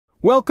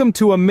Welcome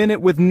to A Minute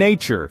with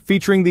Nature,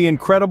 featuring the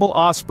incredible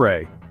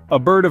osprey, a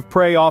bird of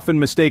prey often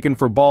mistaken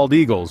for bald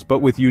eagles but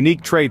with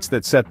unique traits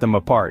that set them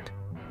apart.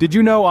 Did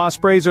you know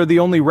ospreys are the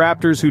only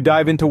raptors who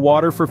dive into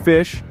water for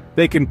fish?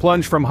 They can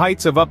plunge from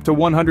heights of up to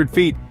 100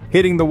 feet,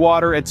 hitting the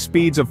water at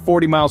speeds of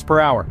 40 miles per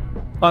hour.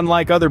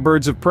 Unlike other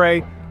birds of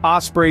prey,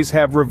 ospreys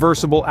have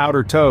reversible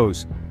outer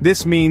toes.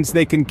 This means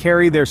they can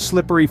carry their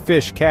slippery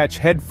fish catch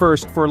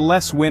headfirst for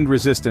less wind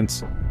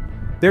resistance.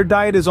 Their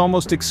diet is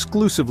almost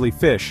exclusively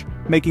fish,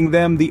 making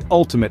them the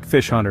ultimate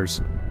fish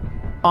hunters.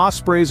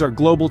 Ospreys are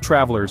global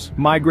travelers,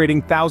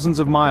 migrating thousands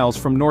of miles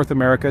from North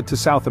America to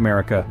South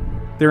America.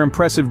 Their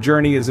impressive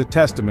journey is a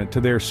testament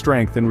to their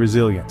strength and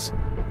resilience.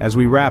 As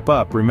we wrap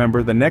up,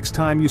 remember, the next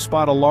time you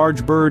spot a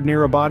large bird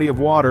near a body of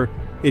water,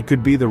 it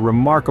could be the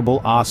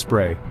remarkable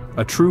osprey,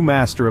 a true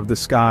master of the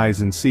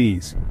skies and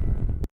seas.